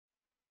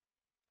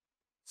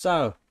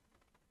So,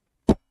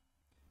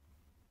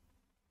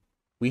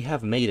 we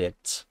have made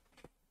it.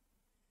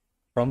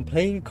 From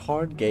playing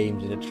card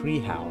games in a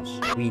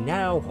treehouse, we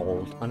now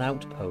hold an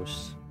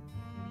outpost.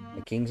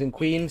 The kings and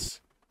queens,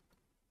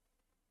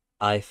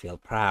 I feel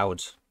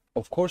proud.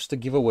 Of course, the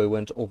giveaway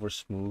went over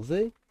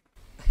smoothly.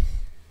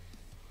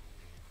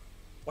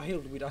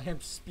 Wildweed, I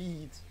have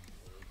speed.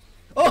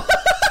 Oh!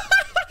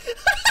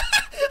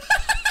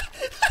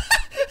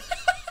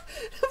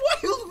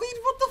 Wildweed,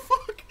 what the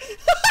fuck?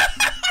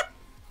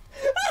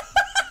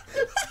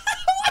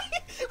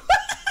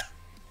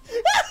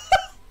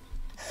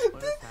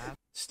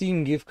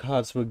 Steam gift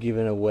cards were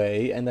given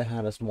away, and I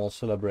had a small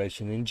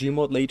celebration in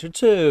Gmod later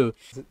too.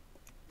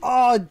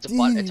 Oh,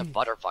 It's a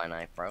butterfly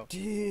knife, bro.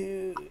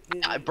 Dude.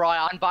 Bro,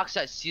 I unboxed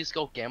at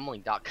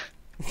csgogambling.com.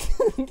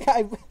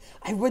 I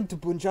went to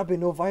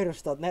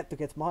punjabinovirus.net to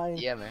get mine.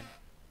 Yeah, man.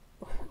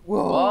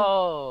 Whoa.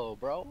 Whoa,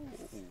 bro.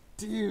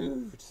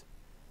 Dude.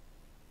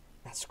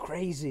 That's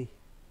crazy.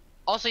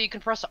 Also, you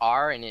can press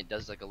R and it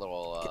does like a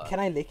little.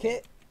 Can I lick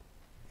it?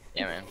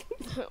 Yeah, man.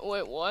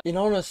 Wait, what? And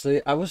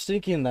honestly, I was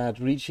thinking that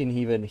reaching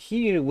even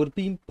here would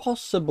be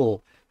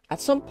impossible. At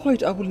some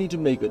point I will need to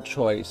make a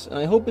choice, and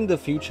I hope in the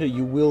future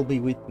you will be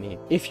with me.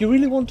 If you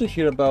really want to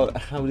hear about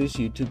how this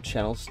YouTube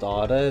channel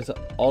started,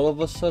 all of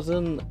a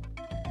sudden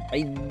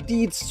I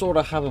did sort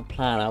of have a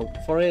plan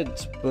out for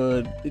it,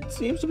 but it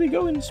seems to be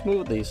going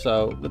smoothly,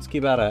 so let's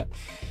keep at it.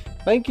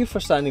 Thank you for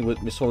standing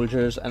with me,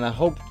 soldiers, and I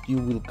hope you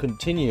will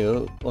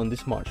continue on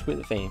this march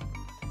with me.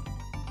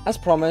 As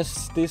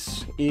promised,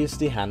 this is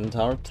the hand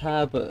art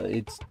tab.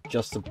 It's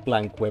just a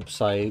blank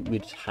website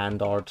with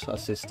hand art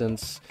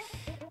assistance.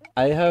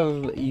 I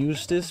have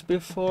used this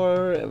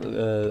before.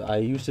 I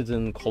used it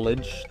in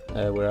college,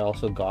 where I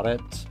also got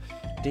it.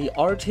 The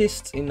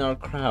artists in our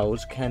crowd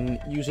can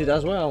use it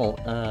as well.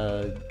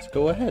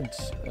 Go ahead.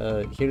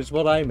 Here's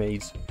what I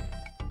made.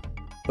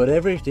 But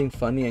everything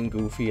funny and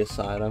goofy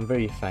aside, I'm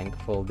very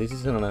thankful. This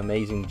is an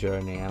amazing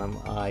journey, and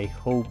I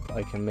hope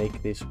I can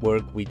make this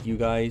work with you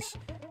guys,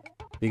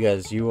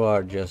 because you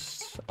are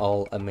just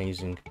all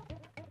amazing.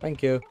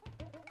 Thank you.